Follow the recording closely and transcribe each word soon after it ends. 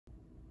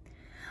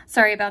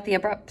Sorry about the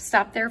abrupt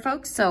stop there,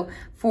 folks. So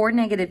for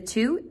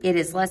 -2, it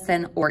is less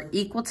than or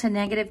equal to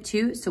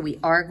 -2. So we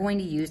are going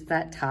to use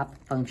that top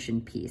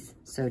function piece.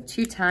 So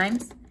 2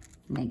 times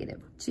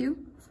 -2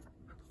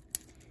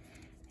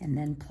 and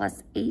then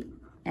plus 8.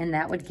 And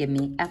that would give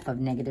me f of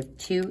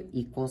 -2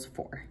 equals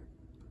 4.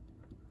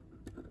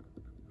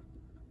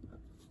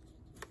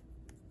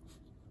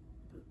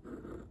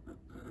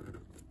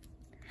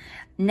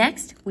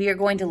 Next, we are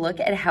going to look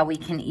at how we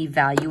can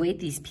evaluate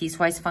these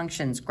piecewise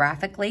functions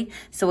graphically.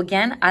 So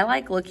again, I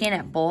like looking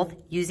at both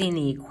using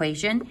the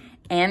equation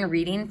and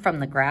reading from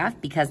the graph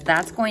because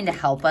that's going to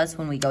help us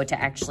when we go to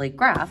actually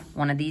graph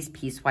one of these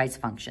piecewise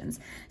functions.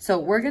 So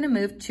we're going to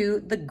move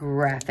to the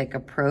graphic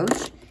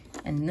approach.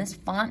 And this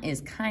font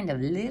is kind of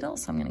little,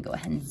 so I'm going to go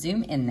ahead and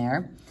zoom in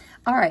there.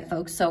 All right,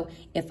 folks, so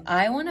if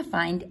I want to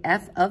find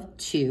f of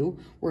 2,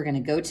 we're going to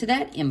go to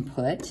that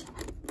input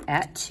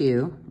at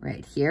 2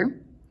 right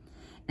here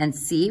and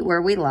see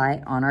where we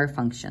lie on our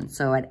function.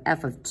 So at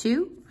f of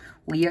 2,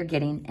 we are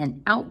getting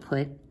an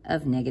output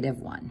of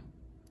 -1.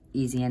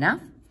 Easy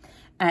enough.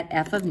 At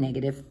f of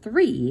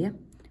 -3,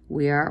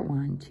 we are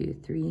 1, 2,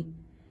 3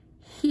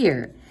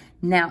 here.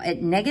 Now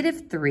at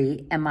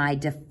 -3, am I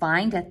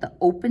defined at the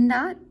open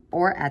dot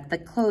or at the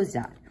closed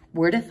dot?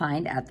 We're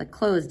defined at the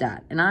closed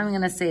dot, and I'm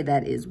going to say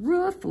that is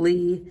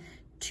roughly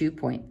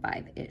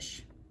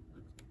 2.5-ish.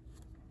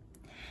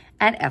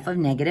 At f of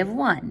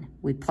 -1,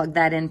 we plug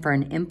that in for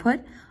an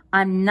input.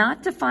 I'm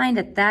not defined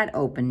at that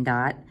open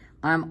dot.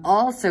 I'm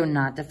also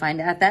not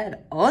defined at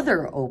that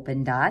other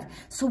open dot.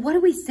 So what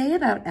do we say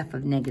about f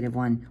of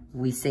 -1?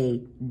 We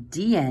say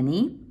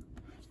dne.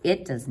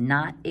 It does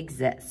not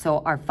exist. So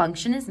our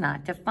function is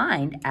not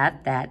defined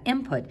at that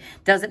input.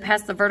 Does it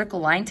pass the vertical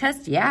line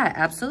test? Yeah,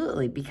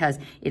 absolutely, because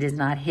it is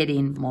not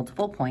hitting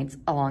multiple points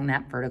along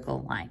that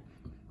vertical line.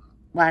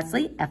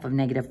 Lastly, f of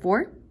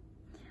 -4.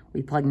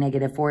 We plug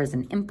 -4 as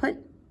an input,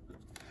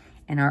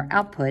 and our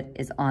output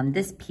is on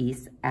this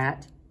piece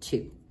at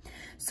 2.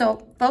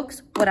 So,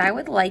 folks, what I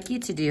would like you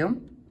to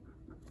do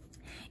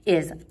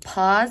is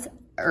pause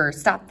or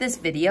stop this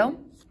video,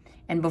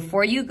 and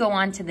before you go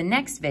on to the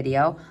next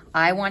video,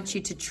 I want you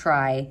to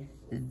try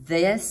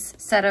this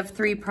set of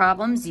 3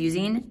 problems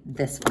using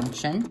this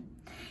function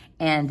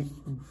and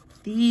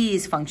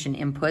these function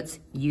inputs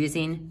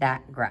using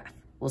that graph.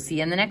 We'll see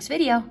you in the next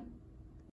video.